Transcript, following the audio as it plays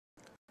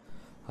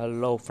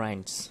Hello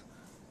friends,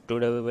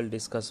 today we will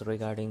discuss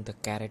regarding the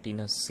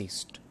keratinous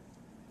cyst.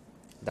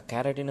 The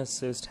keratinous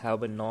cyst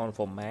have been known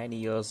for many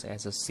years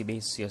as a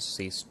sebaceous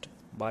cyst,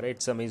 but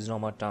it's a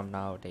misnomer term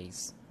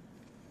nowadays.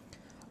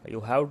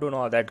 You have to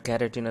know that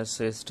keratinous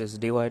cyst is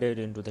divided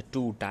into the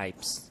two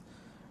types.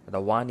 The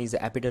one is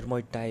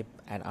epidermoid type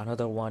and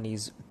another one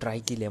is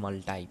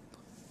tricholemal type.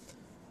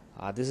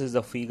 This is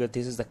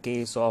the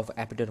case of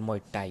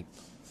epidermoid type.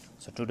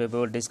 So today we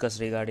will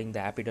discuss regarding the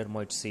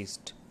epidermoid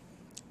cyst.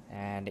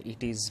 And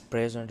it is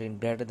present in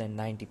greater than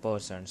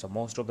 90%. So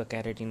most of the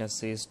keratinous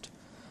cyst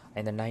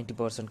in the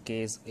 90%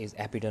 case is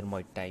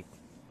epidermoid type.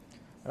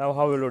 Now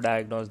how will you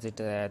diagnose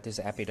this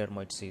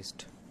epidermoid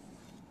cyst?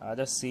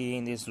 Just see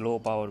in this low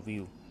power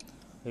view.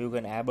 You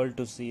can able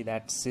to see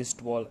that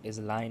cyst wall is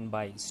lined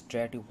by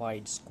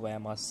stratified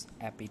squamous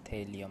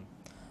epithelium.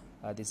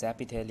 This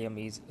epithelium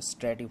is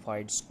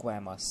stratified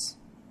squamous.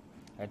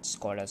 It's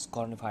called as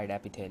cornified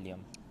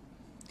epithelium.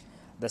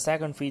 The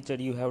second feature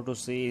you have to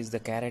see is the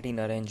keratin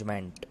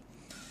arrangement.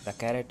 The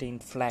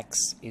keratin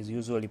flax is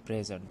usually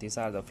present. These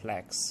are the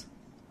flax.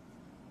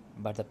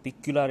 But the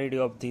peculiarity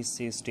of this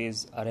cyst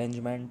is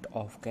arrangement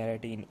of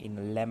keratin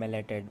in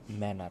lamellated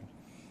manner.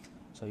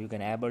 So you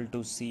can able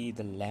to see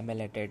the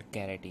lamellated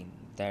keratin.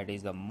 That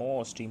is the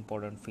most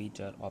important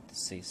feature of the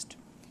cyst.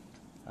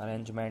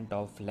 Arrangement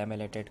of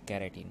lamellated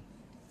keratin.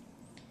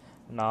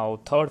 Now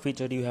third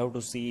feature you have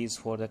to see is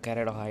for the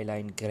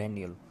keratohyaline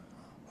granule.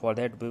 For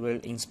that we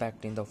will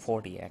inspect in the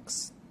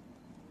 40x.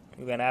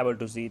 You can able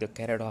to see the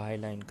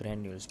keratohyaline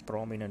granules,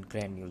 prominent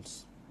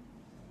granules.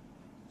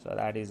 So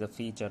that is a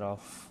feature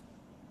of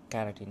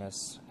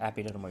keratinous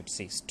epidermoid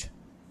cyst.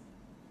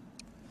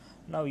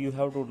 Now you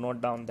have to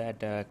note down that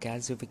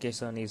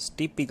calcification is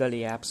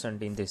typically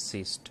absent in this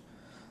cyst.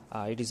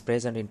 It is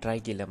present in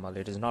tricholemal.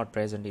 It is not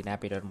present in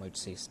epidermoid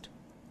cyst.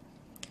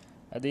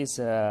 This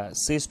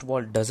cyst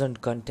wall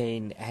doesn't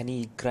contain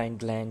any crine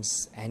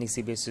glands, any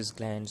sebaceous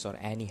glands or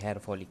any hair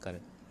follicle.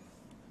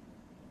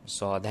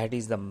 So that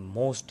is the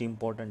most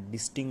important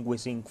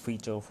distinguishing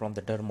feature from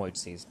the dermoid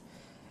cyst.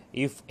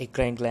 If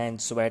crine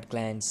glands, sweat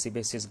glands,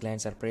 sebaceous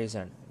glands are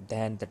present,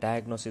 then the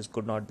diagnosis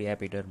could not be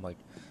epidermoid.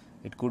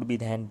 It could be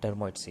then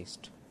dermoid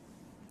cyst.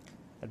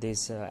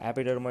 This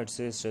epidermoid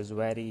cyst is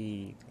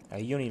very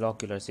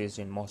unilocular cyst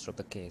in most of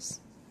the case.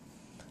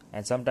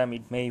 And sometimes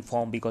it may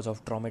form because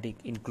of traumatic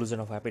inclusion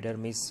of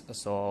epidermis,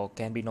 so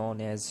can be known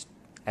as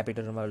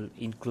epidermal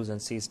inclusion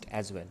cyst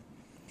as well.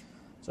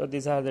 So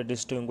these are the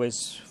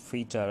distinguished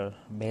feature,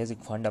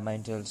 basic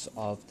fundamentals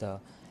of the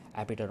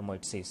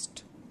epidermoid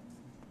cyst.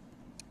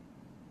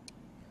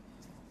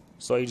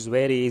 So it's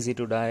very easy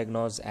to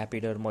diagnose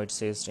epidermoid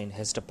cyst in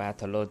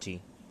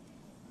histopathology.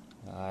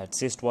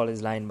 Cyst wall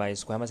is lined by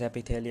squamous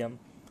epithelium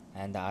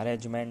and the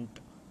arrangement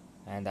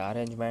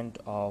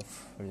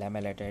of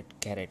lamellated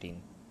keratin.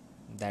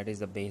 That is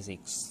the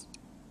basics.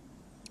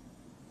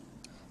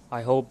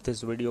 I hope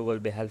this video will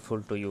be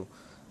helpful to you.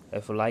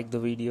 If you like the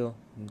video,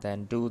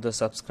 then do the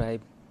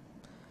subscribe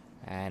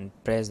and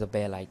press the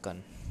bell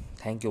icon.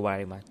 Thank you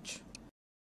very much.